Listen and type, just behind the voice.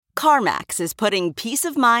CarMax is putting peace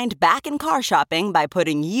of mind back in car shopping by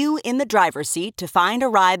putting you in the driver's seat to find a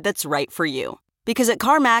ride that's right for you. Because at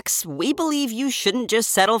CarMax, we believe you shouldn't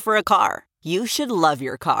just settle for a car. You should love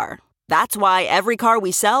your car. That's why every car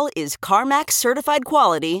we sell is CarMax certified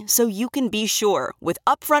quality, so you can be sure with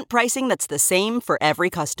upfront pricing that's the same for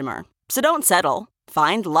every customer. So don't settle.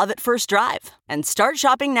 Find love at first drive and start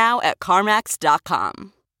shopping now at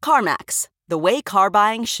CarMax.com. CarMax, the way car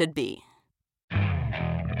buying should be.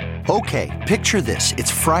 Okay, picture this.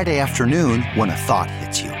 It's Friday afternoon when a thought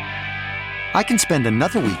hits you. I can spend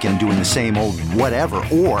another weekend doing the same old whatever,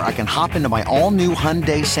 or I can hop into my all-new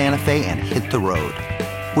Hyundai Santa Fe and hit the road.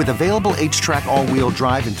 With available H-Track all-wheel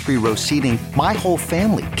drive and 3-row seating, my whole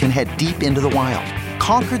family can head deep into the wild.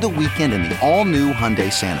 Conquer the weekend in the all-new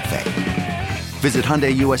Hyundai Santa Fe. Visit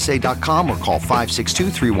HyundaiUSA.com or call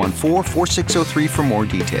 562-314-4603 for more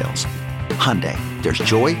details. Hyundai, there's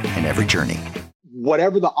joy in every journey.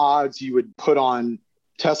 Whatever the odds you would put on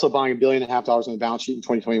Tesla buying $1.5 billion on the balance sheet in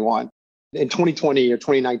 2021, in 2020 or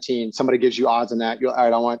 2019, somebody gives you odds on that. You're all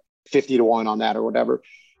right, I want 50 to 1 on that or whatever.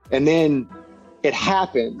 And then it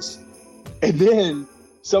happens. And then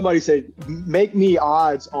somebody said, make me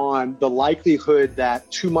odds on the likelihood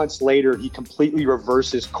that 2 months later, he completely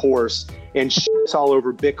reverses course and shits all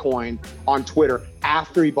over Bitcoin on Twitter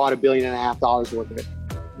after he bought $1.5 billion worth of it.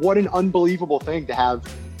 What an unbelievable thing to have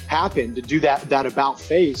happen, to do that about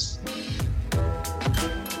face.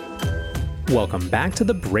 Welcome back to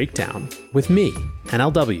The Breakdown with me,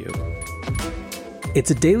 NLW.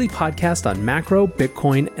 It's a daily podcast on macro,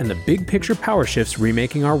 Bitcoin, and the big picture power shifts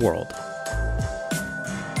remaking our world.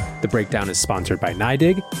 The Breakdown is sponsored by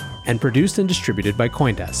NYDIG and produced and distributed by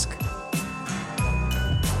CoinDesk.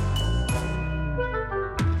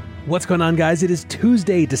 What's going on, guys? It is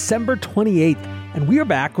Tuesday, December 28th, and we are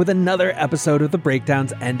back with another episode of The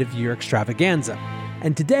Breakdown's end-of-year extravaganza.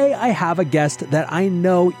 And today I have a guest that I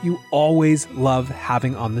know you always love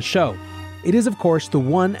having on the show. It is, of course, the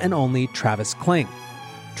one and only Travis Kling.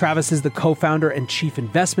 Travis is the co-founder and chief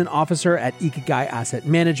investment officer at Ikigai Asset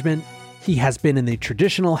Management. He has been in the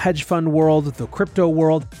traditional hedge fund world, the crypto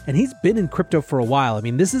world, and he's been in crypto for a while. I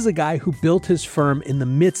mean, this is a guy who built his firm in the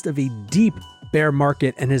midst of a deep bear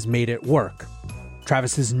market and has made it work.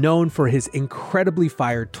 Travis is known for his incredibly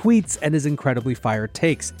fire tweets and his incredibly fire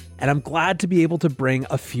takes, and I'm glad to be able to bring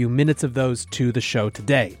a few minutes of those to the show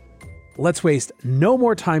today. Let's waste no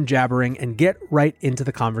more time jabbering and get right into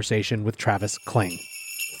the conversation with Travis Kling.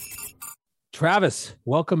 Travis,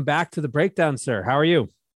 welcome back to The Breakdown, sir. How are you?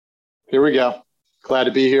 Here we go. Glad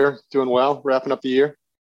to be here. Doing well. Wrapping up the year.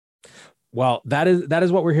 Well, that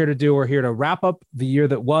is what we're here to do. We're here to wrap up the year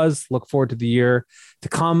that was, look forward to the year to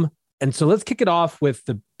come. And so let's kick it off with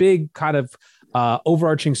the big kind of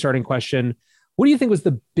overarching starting question. What do you think was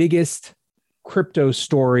the biggest crypto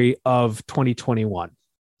story of 2021?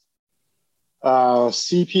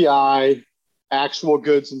 CPI, actual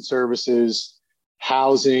goods and services,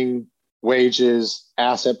 housing, wages,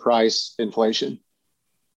 asset price, inflation.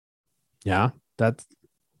 Yeah, that's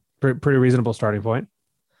pretty reasonable starting point.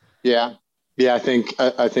 Yeah. I think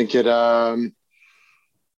it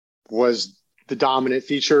was the dominant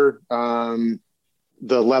feature.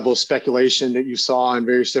 The level of speculation that you saw in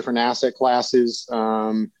various different asset classes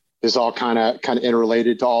is all kind of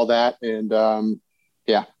interrelated to all that, and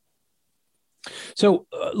yeah. So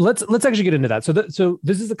let's actually get into that. So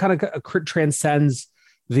this is the kind of transcends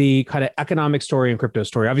the kind of economic story and crypto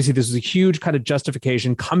story. Obviously, this is a huge kind of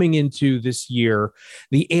justification coming into this year.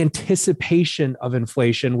 The anticipation of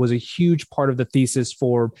inflation was a huge part of the thesis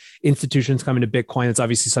for institutions coming to Bitcoin. It's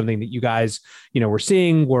obviously something that you guys, were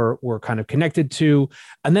seeing, were kind of connected to,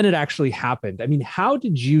 and then it actually happened. I mean, how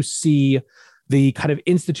did you see the kind of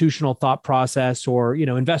institutional thought process or,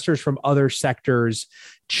 investors from other sectors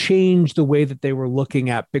change the way that they were looking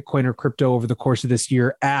at Bitcoin or crypto over the course of this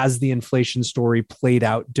year as the inflation story played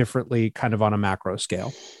out differently kind of on a macro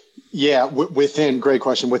scale? Yeah, great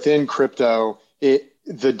question. Within crypto,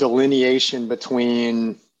 the delineation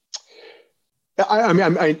between,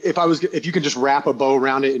 if you can just wrap a bow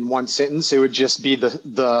around it in one sentence, it would just be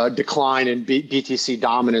the decline in BTC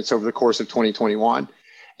dominance over the course of 2021.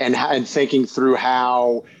 And thinking through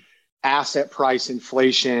how asset price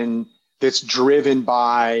inflation that's driven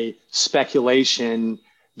by speculation,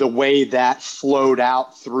 the way that flowed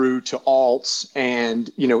out through to alts and,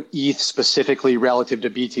 ETH specifically relative to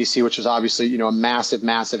BTC, which is obviously, a massive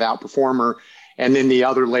outperformer. And then the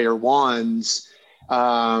other layer ones,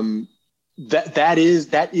 that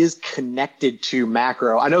is connected to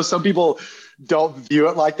macro. I know some people don't view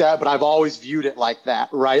it like that, but I've always viewed it like that,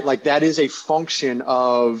 right? Like that is a function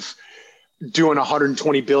of doing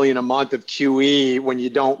 120 billion a month of QE when you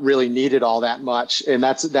don't really need it all that much. And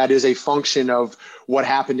that is a function of what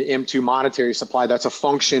happened to M2 monetary supply. That's a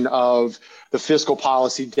function of the fiscal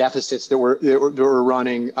policy deficits that were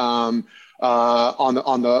running on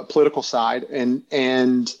the political side. And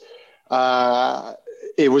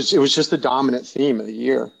it was just the dominant theme of the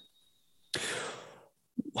year.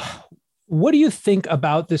 What do you think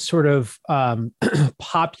about this sort of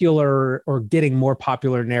popular or getting more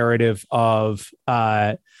popular narrative of,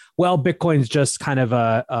 Bitcoin's just kind of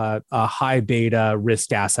a high beta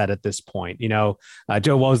risk asset at this point? Joe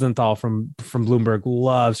Rosenthal from Bloomberg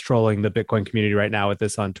loves trolling the Bitcoin community right now with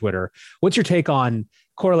this on Twitter. What's your take on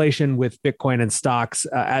correlation with Bitcoin and stocks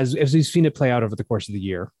as we've seen it play out over the course of the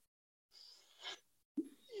year?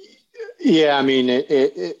 Yeah, I mean,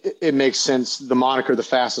 it makes sense. The moniker, the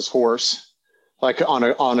fastest horse, like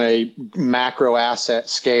on a macro asset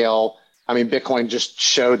scale. I mean, Bitcoin just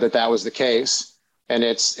showed that was the case,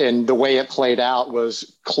 and the way it played out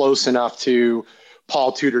was close enough to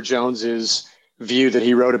Paul Tudor Jones's view that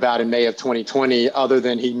he wrote about in May of 2020. Other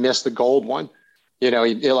than he missed the gold one,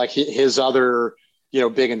 his other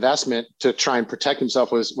big investment to try and protect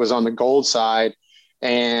himself was on the gold side,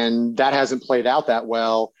 and that hasn't played out that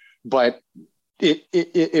well. But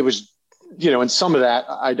it was, and some of that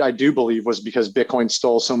I do believe was because Bitcoin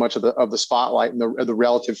stole so much of the spotlight and the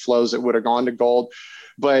relative flows that would have gone to gold.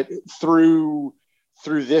 But through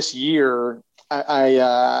this year,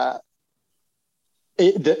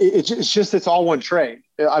 it's all one trade.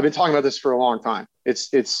 I've been talking about this for a long time.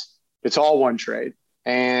 It's all one trade,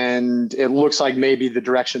 and it looks like maybe the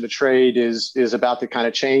direction of the trade is about to kind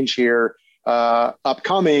of change here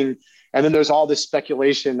upcoming. And then there's all this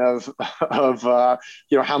speculation of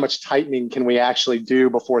how much tightening can we actually do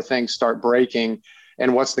before things start breaking,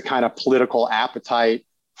 and what's the kind of political appetite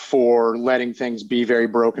for letting things be very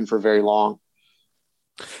broken for very long.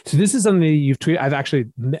 So this is something that you've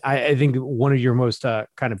tweeted. I think one of your most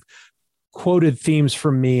kind of quoted themes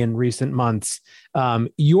from me in recent months.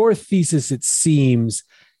 Your thesis, it seems,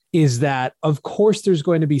 is that, of course, there's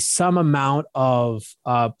going to be some amount of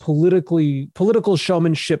political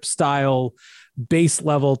showmanship style base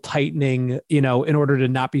level tightening, in order to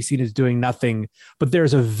not be seen as doing nothing. But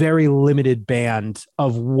there's a very limited band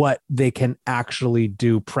of what they can actually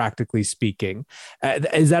do, practically speaking.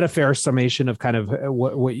 Is that a fair summation of kind of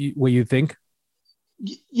what you think?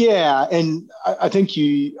 Yeah. And I think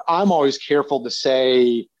I'm always careful to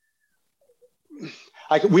say,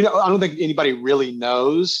 I don't think anybody really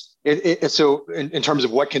knows it. So in terms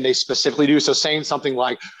of what can they specifically do? So saying something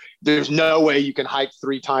like, there's no way you can hike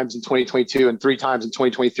 3 times in 2022 and 3 times in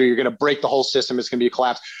 2023, you're going to break the whole system. It's going to be a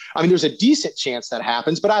collapse. I mean, there's a decent chance that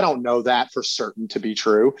happens, but I don't know that for certain to be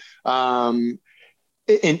true.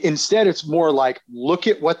 Instead, it's more like, look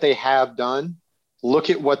at what they have done.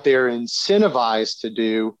 Look at what they're incentivized to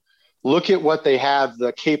do. Look at what they have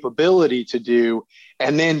the capability to do,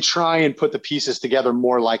 and then try and put the pieces together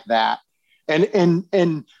more like that.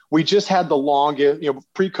 And we just had the longest,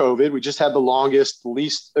 pre-COVID, we just had the longest,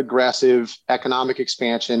 least aggressive economic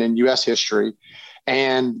expansion in U.S. history.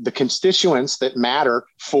 And the constituents that matter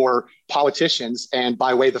for politicians, and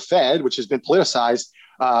by way of the Fed, which has been politicized,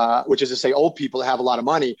 which is to say old people that have a lot of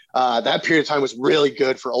money, that period of time was really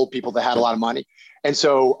good for old people that had a lot of money. And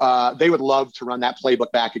so they would love to run that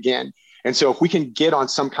playbook back again. And so if we can get on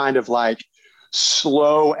some kind of like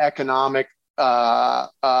slow economic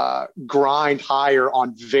grind higher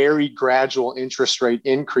on very gradual interest rate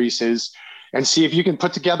increases, and see if you can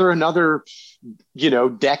put together another,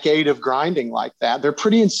 decade of grinding like that, they're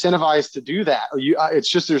pretty incentivized to do that. It's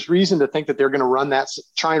just, there's reason to think that they're going to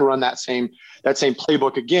try and run that same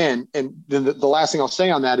playbook again. And then the last thing I'll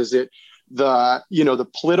say on that is that the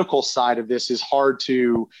political side of this is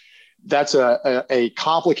that's a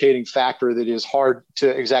complicating factor that is hard to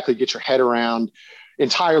exactly get your head around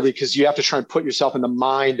entirely, because you have to try and put yourself in the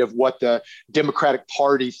mind of what the Democratic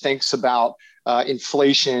Party thinks about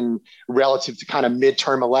inflation relative to kind of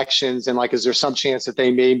midterm elections. And like, is there some chance that they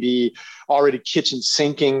may be already kitchen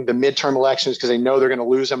sinking the midterm elections because they know they're going to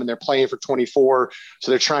lose them and they're playing for 24.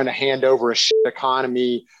 So they're trying to hand over a shit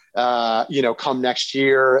economy, come next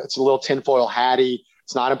year. It's a little tinfoil hatty.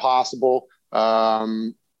 It's not impossible.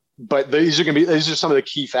 But these are some of the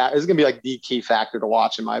key factors. This is going to be like the key factor to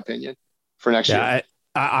watch, in my opinion, for next year.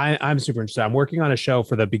 I'm super interested. I'm working on a show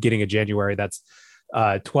for the beginning of January. That's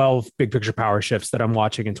 12 big picture power shifts that I'm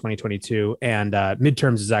watching in 2022, and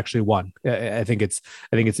midterms is actually one. I think it's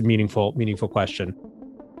a meaningful question.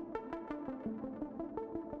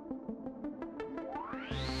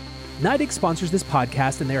 NYDIG sponsors this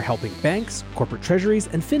podcast, and they are helping banks, corporate treasuries,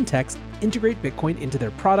 and fintechs integrate Bitcoin into their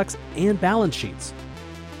products and balance sheets.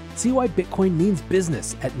 See why Bitcoin means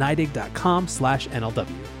business at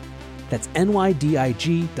NYDIG.com/NLW. That's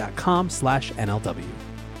NYDIG.com/NLW.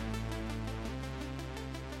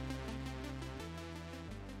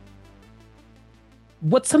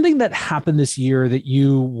 What's something that happened this year that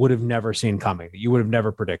you would have never seen coming, that you would have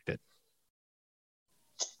never predicted?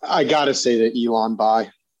 I got to say that Elon buy.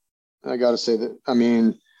 I got to say that, I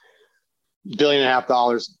mean, $1.5 billion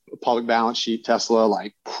public balance sheet, Tesla,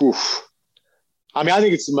 like, poof. I mean, I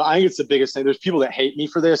think it's the biggest thing. There's people that hate me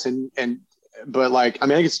for this, but like, I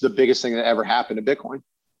mean, I think it's the biggest thing that ever happened to Bitcoin,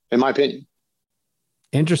 in my opinion.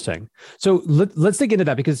 Interesting. So let's dig into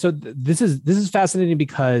that, because this is fascinating,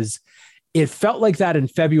 because it felt like that in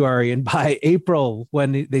February, and by April,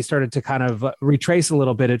 when they started to kind of retrace a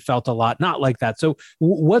little bit, it felt a lot not like that. So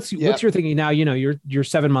what's your thinking now? You know, you're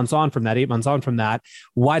 7 months on from that, 8 months on from that.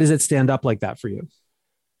 Why does it stand up like that for you?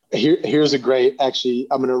 Here's a great, actually,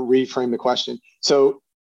 I'm going to reframe the question. So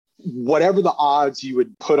whatever the odds you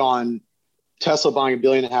would put on Tesla buying $1.5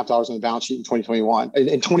 billion on the balance sheet in 2021,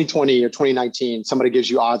 in 2020 or 2019, somebody gives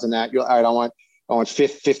you odds on that. You're, all right, I want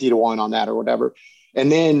 50 to 1 on that or whatever. And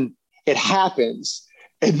then it happens.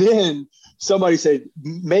 And then somebody said,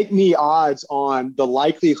 make me odds on the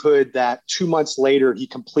likelihood that 2 months later, he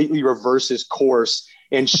completely reverses course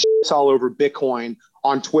and shits all over Bitcoin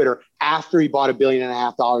on Twitter after he bought $1.5 billion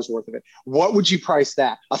worth of it. What would you price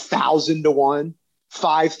that? 1,000 to 1,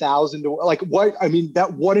 5,000 to 1? Like what? I mean,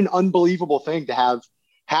 what an unbelievable thing to have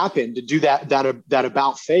happen, to do that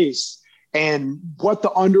about face, and what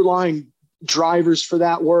the underlying drivers for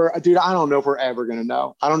that were. Dude, I don't know if we're ever going to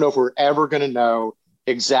know. I don't know if we're ever going to know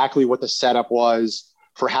exactly what the setup was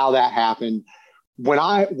for how that happened. When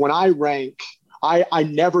I rank, I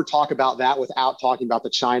never talk about that without talking about the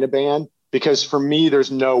China ban, because for me, there's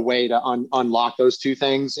no way to unlock those two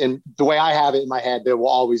things. And the way I have it in my head, they will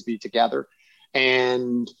always be together.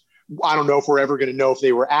 And I don't know if we're ever going to know if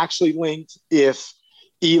they were actually linked, if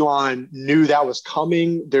Elon knew that was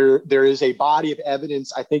coming. There is a body of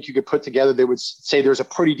evidence I think you could put together that would say there's a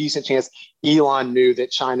pretty decent chance Elon knew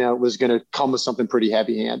that China was going to come with something pretty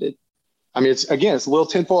heavy-handed. I mean, it's a little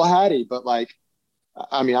tinfoil hatty, but like,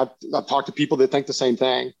 I mean, I've talked to people that think the same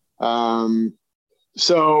thing.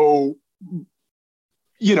 So,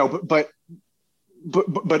 you know, but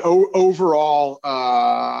overall,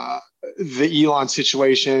 the Elon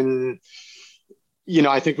situation, you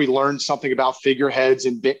know, I think we learned something about figureheads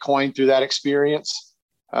in Bitcoin through that experience.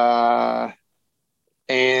 And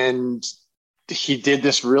he did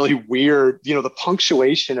this really weird, you know, the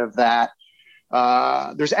punctuation of that.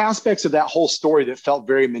 There's aspects of that whole story that felt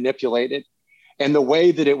very manipulated. And the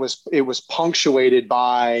way that it was punctuated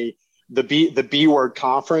by the B word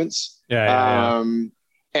conference. And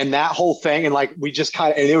that whole thing. And like, we just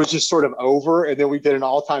and it was just sort of over. And then we did an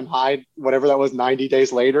all-time high, whatever that was, 90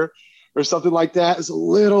 days later or something like that. It's a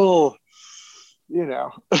little, you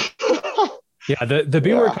know. Yeah. The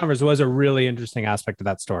B word conference was a really interesting aspect of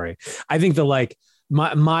that story. I think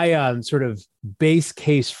my sort of base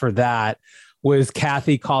case for that was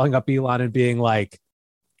Kathy calling up Elon and being like,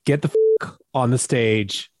 get the on the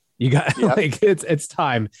stage. You got like, it's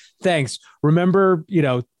time. Thanks. Remember, you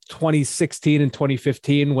know, 2016 and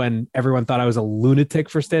 2015 when everyone thought I was a lunatic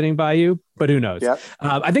for standing by you, but who knows?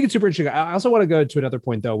 I think it's super interesting. I also want to go to another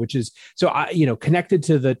point though, which is, connected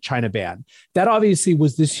to the China ban, that obviously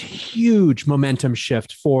was this huge momentum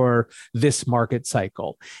shift for this market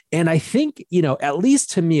cycle. And I think, you know, at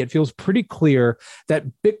least to me, it feels pretty clear that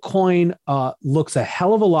Bitcoin looks a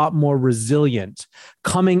hell of a lot more resilient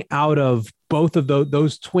coming out of both of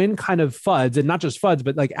those twin kind of FUDs, and not just FUDs,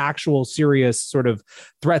 but like actual serious sort of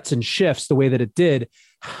threats and shifts the way that it did.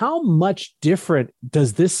 How much different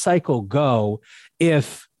does this cycle go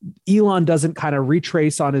if Elon doesn't kind of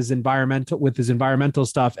retrace on his environmental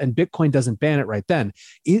stuff and Bitcoin doesn't ban it right then?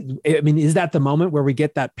 I mean, is that the moment where we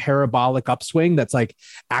get that parabolic upswing that's like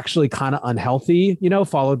actually kind of unhealthy, you know,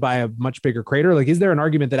 followed by a much bigger crater? Like, is there an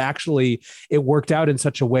argument that actually it worked out in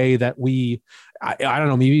such a way that I don't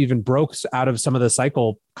know, maybe even broke out of some of the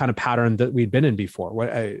cycle kind of pattern that we'd been in before?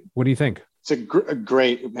 What do you think? It's a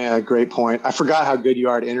great point. I forgot how good you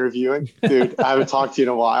are at interviewing, dude. I haven't talked to you in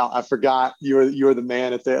a while. I forgot you were the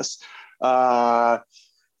man at this. So I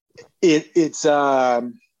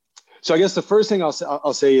guess the first thing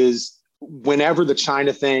I'll say is whenever the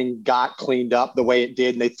China thing got cleaned up the way it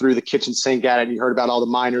did, and they threw the kitchen sink at it, and you heard about all the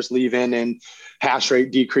miners leaving and hash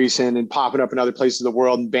rate decreasing and popping up in other places of the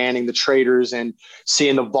world and banning the traders and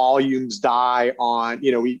seeing the volumes die on,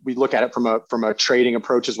 we look at it from a trading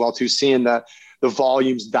approach as well too, seeing the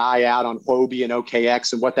volumes die out on Huobi and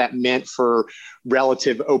OKX and what that meant for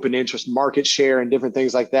relative open interest market share and different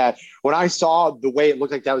things like that. When I saw the way it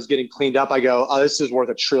looked like that was getting cleaned up, I go, oh, this is worth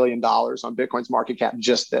 $1 trillion on Bitcoin's market cap,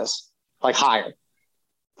 just this. Like higher,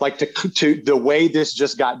 like to the way this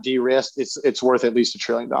just got de-risked, it's worth at least $1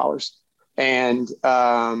 trillion. And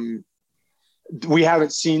we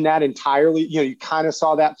haven't seen that entirely. You kind of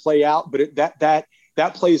saw that play out, but that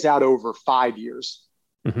plays out over 5 years,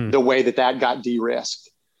 the way that got de-risked.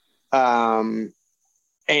 And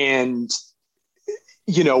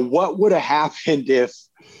what would have happened if,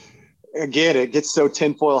 again, it gets so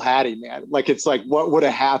tinfoil hatty, man. Like, it's like, what would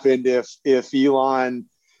have happened if Elon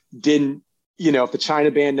didn't, if the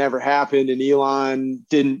China ban never happened and Elon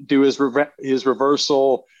didn't do his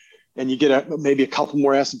reversal, and you get maybe a couple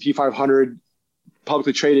more S&P 500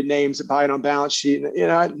 publicly traded names that buy it on balance sheet.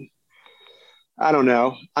 I don't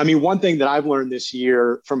know. I mean, one thing that I've learned this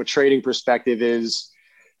year from a trading perspective is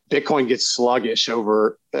Bitcoin gets sluggish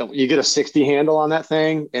you get a 60 handle on that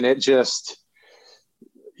thing, and it just,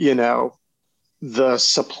 the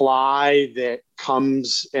supply that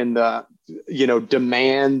comes and the,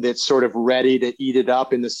 demand that's sort of ready to eat it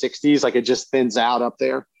up in the 60s, like it just thins out up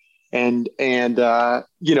there. And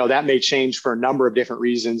that may change for a number of different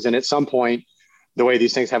reasons. And at some point, the way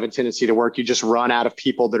these things have a tendency to work, you just run out of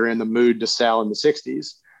people that are in the mood to sell in the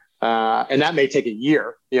 60s. And that may take a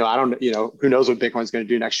year. I don't, who knows what Bitcoin's going to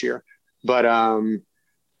do next year. But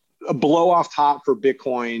a blow off top for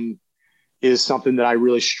Bitcoin is something that I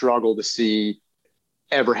really struggle to see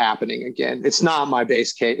ever happening again. It's not my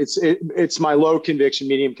base case. It's my low conviction,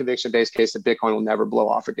 medium conviction base case that Bitcoin will never blow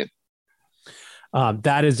off again.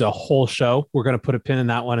 That is a whole show. We're going to put a pin in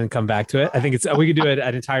that one and come back to it. I think we could do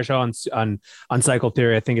an entire show on cycle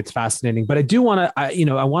theory. I think it's fascinating, but I do want to,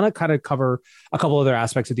 I want to kind of cover a couple other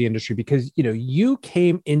aspects of the industry because, you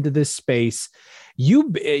came into this space.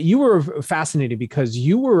 You were fascinated because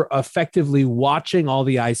you were effectively watching all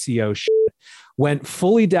the ICO shit, went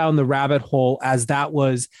fully down the rabbit hole as that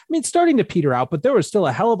was, starting to peter out, but there was still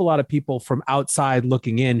a hell of a lot of people from outside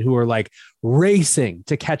looking in who were like racing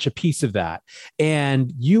to catch a piece of that.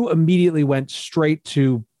 And you immediately went straight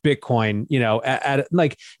to Bitcoin, at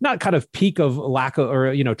like not kind of peak of lack of,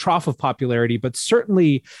 or, trough of popularity, but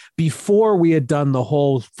certainly before we had done the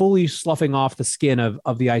whole fully sloughing off the skin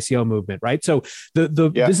of the ICO movement. Right. So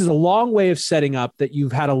this is a long way of setting up that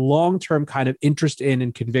you've had a long-term kind of interest in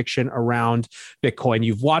and conviction around Bitcoin.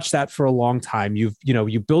 You've watched that for a long time. You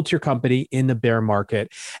built your company in the bear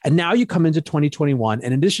market, and now you come into 2021.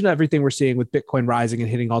 And in addition to everything we're seeing with Bitcoin rising and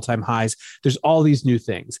hitting all-time highs, there's all these new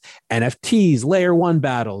things, NFTs, layer one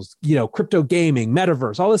battles, crypto gaming,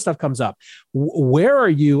 metaverse, all this stuff comes up. Where are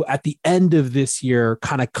you at the end of this year,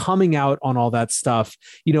 kind of coming out on all that stuff?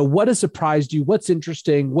 What has surprised you? What's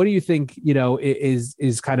interesting? What do you think,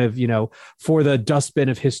 is kind of, for the dustbin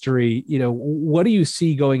of history? What do you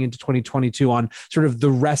see going into 2022 on sort of the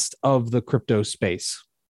rest of the crypto space?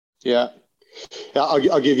 Yeah.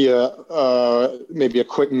 I'll give you maybe a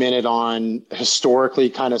quick minute on historically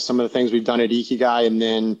kind of some of the things we've done at Ikigai, and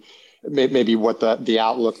then maybe what the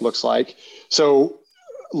outlook looks like. So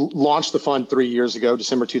launched the fund 3 years ago,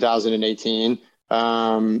 December 2018,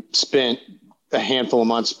 spent a handful of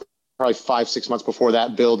months, probably 5-6 months before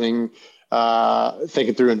that, building,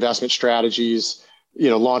 thinking through investment strategies,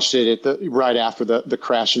 launched it right after the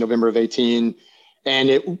crash in November of 18.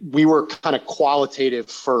 And we were kind of qualitative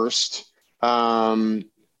first,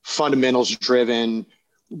 fundamentals driven,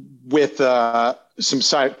 with some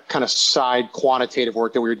side quantitative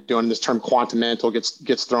work that we were doing. This term quantamental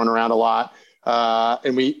gets thrown around a lot.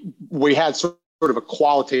 And we had sort of a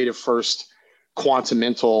qualitative first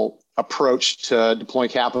quantamental approach to deploying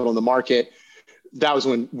capital in the market. That was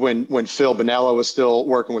when Phil Bonello was still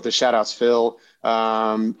working with us. Shout outs, Phil.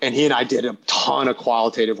 And he and I did a ton of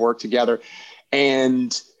qualitative work together.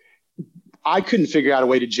 And I couldn't figure out a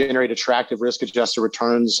way to generate attractive risk-adjusted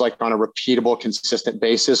returns like on a repeatable, consistent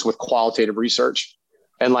basis with qualitative research.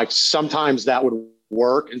 And like sometimes that would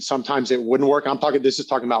work and sometimes it wouldn't work. This is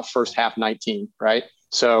talking about first half 19, right?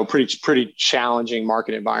 So pretty challenging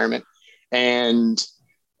market environment. And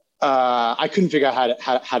I couldn't figure out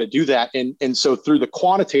how to do that. And so through the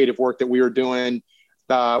quantitative work that we were doing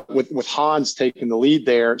with Hans taking the lead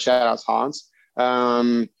there, shout out to Hans,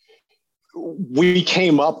 we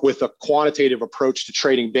came up with a quantitative approach to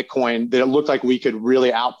trading Bitcoin that it looked like we could really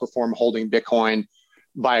outperform holding Bitcoin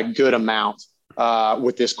by a good amount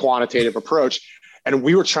with this quantitative approach. And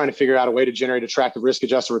we were trying to figure out a way to generate attractive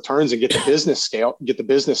risk-adjusted returns and get the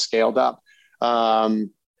business scaled up.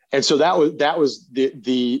 And so that was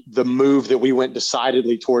the move that we went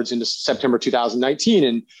decidedly towards into September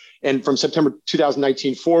 2019. And from September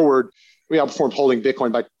 2019 forward, we outperformed holding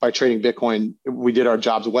Bitcoin by trading Bitcoin. We did our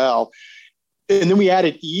jobs well. And then we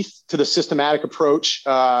added ETH to the systematic approach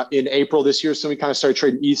in April this year. So we kind of started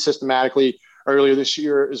trading ETH systematically earlier this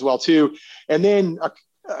year as well too. And then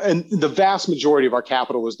and the vast majority of our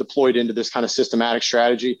capital was deployed into this kind of systematic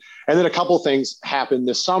strategy. And then a couple of things happened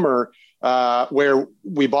this summer where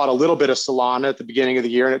we bought a little bit of Solana at the beginning of the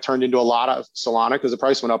year, and it turned into a lot of Solana because the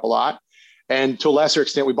price went up a lot. And to a lesser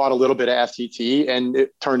extent, we bought a little bit of FTT, and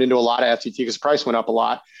it turned into a lot of FTT because the price went up a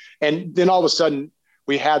lot. And then all of a sudden,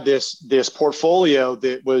 we had this portfolio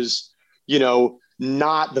that was,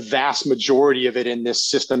 not the vast majority of it in this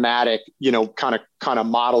systematic, kind of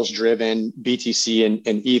models driven BTC and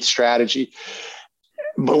ETH strategy.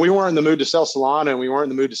 But we weren't in the mood to sell Solana, and we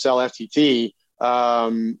weren't in the mood to sell FTT.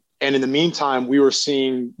 And in the meantime, we were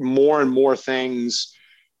seeing more and more things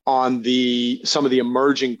on some of the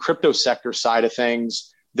emerging crypto sector side of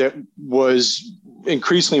things that was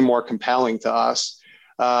increasingly more compelling to us.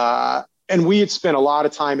 And we had spent a lot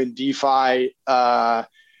of time in DeFi, and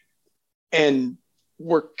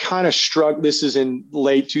we're kind of struggling. This is in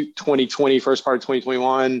late 2020, first part of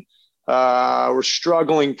 2021. We're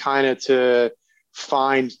struggling kind of to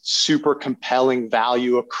find super compelling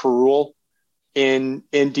value accrual in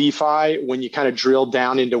DeFi when you kind of drill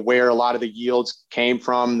down into where a lot of the yields came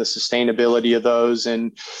from, the sustainability of those,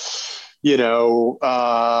 and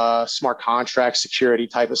smart contract security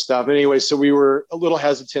type of stuff. Anyway, so we were a little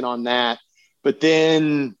hesitant on that. But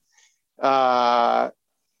then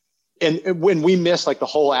and when we missed like the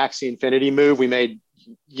whole Axie Infinity move, we made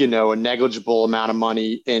a negligible amount of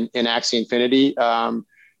money in Axie Infinity.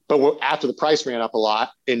 But after the price ran up a lot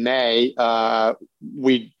in May,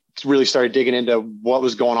 we really started digging into what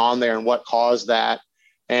was going on there and what caused that,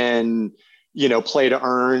 and play to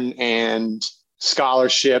earn and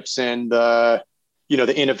scholarships and the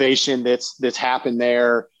innovation that's happened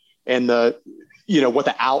there, and what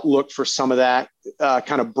the outlook for some of that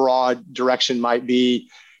kind of broad direction might be.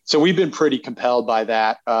 So we've been pretty compelled by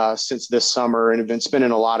that since this summer, and have been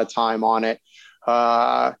spending a lot of time on it.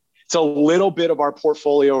 It's a little bit of our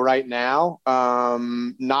portfolio right now,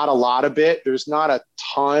 not a lot of it. There's not a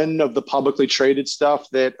ton of the publicly traded stuff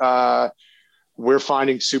that we're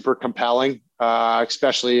finding super compelling,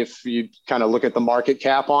 especially if you kind of look at the market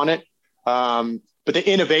cap on it. But the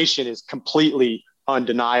innovation is completely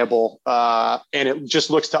undeniable, and it just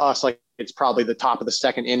looks to us like it's probably the top of the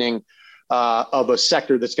second inning of a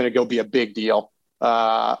sector that's going to go be a big deal,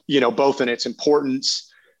 both in its importance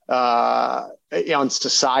on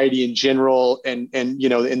society in general, and in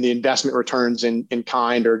the investment returns in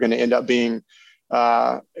kind are going to end up being,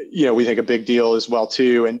 we think a big deal as well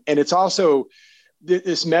too. And it's also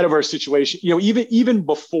this metaverse situation, even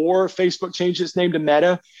before Facebook changed its name to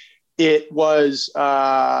Meta, it was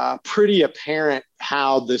pretty apparent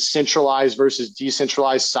how the centralized versus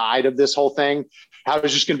decentralized side of this whole thing, how it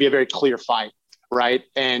was just going to be a very clear fight, right?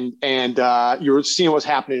 And you were seeing what's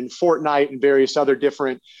happening in Fortnite and various other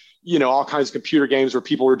different, all kinds of computer games where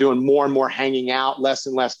people were doing more and more hanging out, less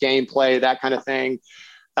and less gameplay, that kind of thing.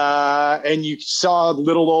 And you saw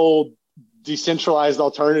little old decentralized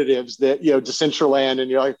alternatives that, Decentraland, and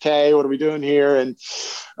you're like, okay, what are we doing here? And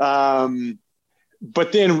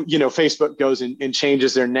but then, Facebook goes and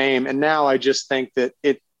changes their name. And now I just think that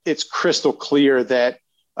it's crystal clear that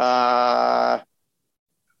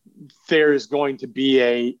there is going to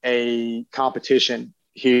be a competition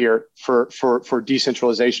here for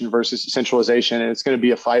decentralization versus centralization. And it's going to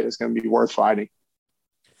be a fight that's going to be worth fighting.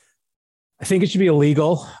 I think it should be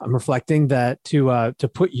illegal. I'm reflecting that to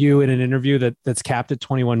put you in an interview that's capped at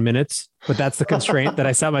 21 minutes, but that's the constraint that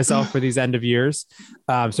I set myself for these end of years.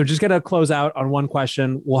 So just going to close out on one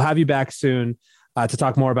question. We'll have you back soon to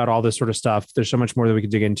talk more about all this sort of stuff. There's so much more that we can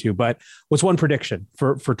dig into, but what's one prediction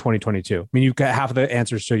for 2022? I mean, you've got half of the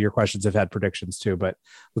answers to your questions have had predictions too, but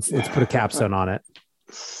let's put a capstone on it.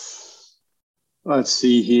 Let's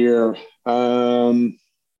see here.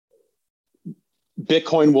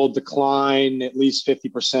 Bitcoin will decline at least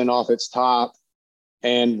 50% off its top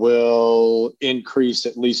and will increase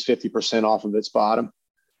at least 50% off of its bottom.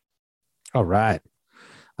 All right.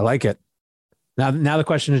 I like it. Now the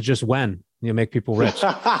question is just when you make people rich.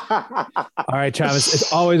 All right, Travis,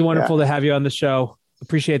 it's always wonderful to have you on the show.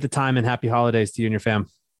 Appreciate the time, and happy holidays to you and your fam.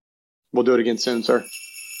 We'll do it again soon, sir.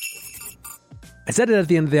 I said it at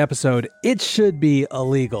the end of the episode, it should be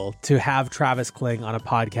illegal to have Travis Kling on a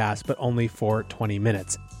podcast, but only for 20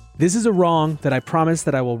 minutes. This is a wrong that I promise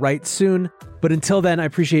that I will right soon, but until then, I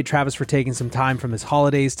appreciate Travis for taking some time from his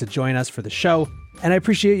holidays to join us for the show, and I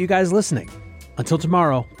appreciate you guys listening. Until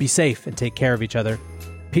tomorrow, be safe and take care of each other.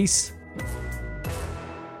 Peace.